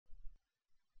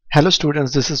Hello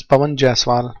students, this is Pawan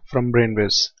Jaiswal from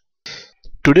BRAINWIZ.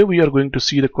 Today we are going to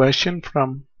see the question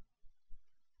from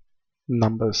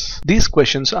numbers. These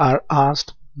questions are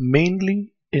asked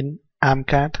mainly in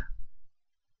amcat,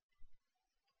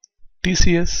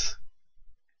 TCS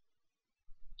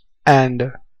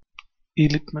and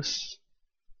elitmus.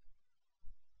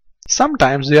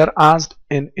 Sometimes they are asked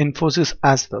in Infosys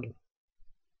as well.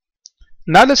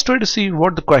 Now let's try to see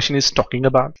what the question is talking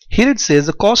about. Here it says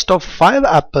the cost of 5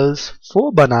 apples,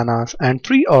 4 bananas and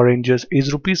 3 oranges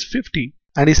is rupees 50,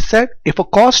 and it said if a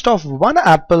cost of 1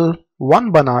 apple,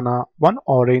 1 banana, 1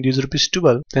 orange is rupees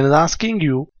 12, then it's asking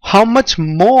you how much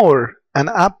more an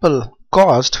apple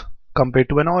cost compared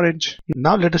to an orange.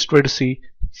 Now let us try to see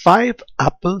 5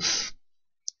 apples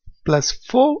plus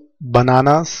 4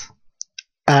 bananas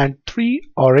and 3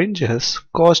 oranges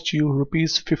cost you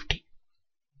rupees 50.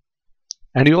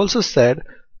 And you also said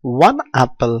 1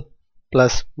 apple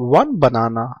plus 1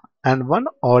 banana and 1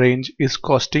 orange is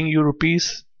costing you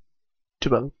rupees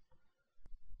 12.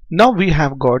 Now we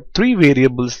have got 3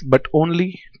 variables but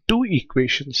only 2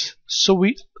 equations. So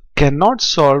we cannot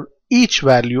solve each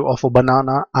value of a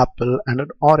banana, apple and an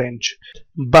orange.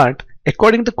 But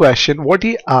according to the question, what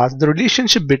he asked, the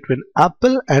relationship between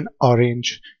apple and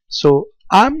orange. So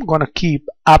I'm gonna keep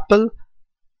apple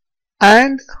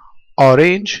and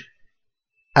orange,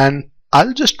 and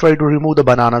I'll just try to remove the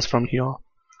bananas from here.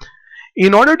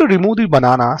 In order to remove the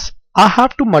bananas, I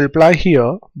have to multiply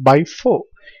here by 4.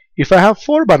 If I have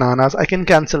 4 bananas, I can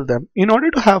cancel them. In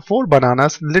order to have 4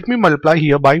 bananas, let me multiply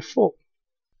here by 4.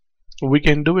 We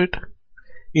can do it.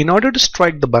 In order to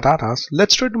strike the bananas,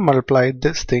 let's try to multiply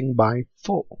this thing by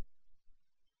 4.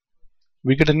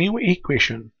 We get a new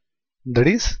equation, that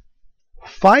is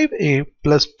 5a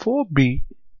plus 4b,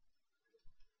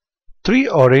 3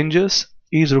 oranges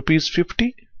is rupees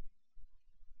 50,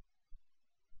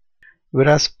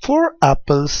 whereas 4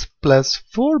 apples plus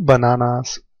 4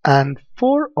 bananas and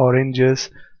 4 oranges,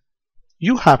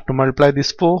 you have to multiply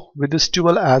this 4 with this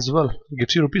 12 as well,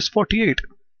 gives you rupees 48.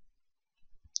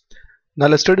 Now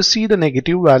let's try to see the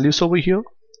negative values over here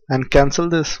and cancel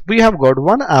this. We have got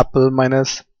 1 apple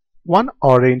minus 1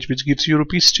 orange, which gives you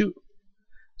rupees 2.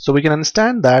 So we can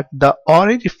understand that the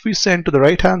orange, if we send to the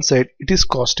right hand side, it is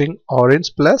costing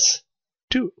orange plus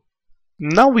 2.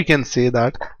 Now we can say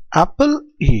that apple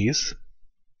is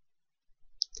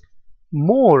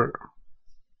more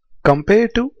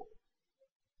compared to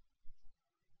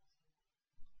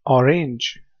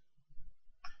orange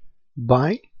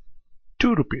by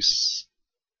 2 rupees.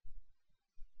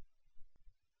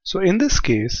 So in this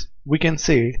case, we can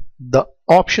say the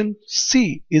option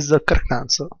C is the correct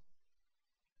answer.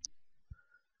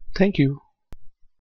 Thank you.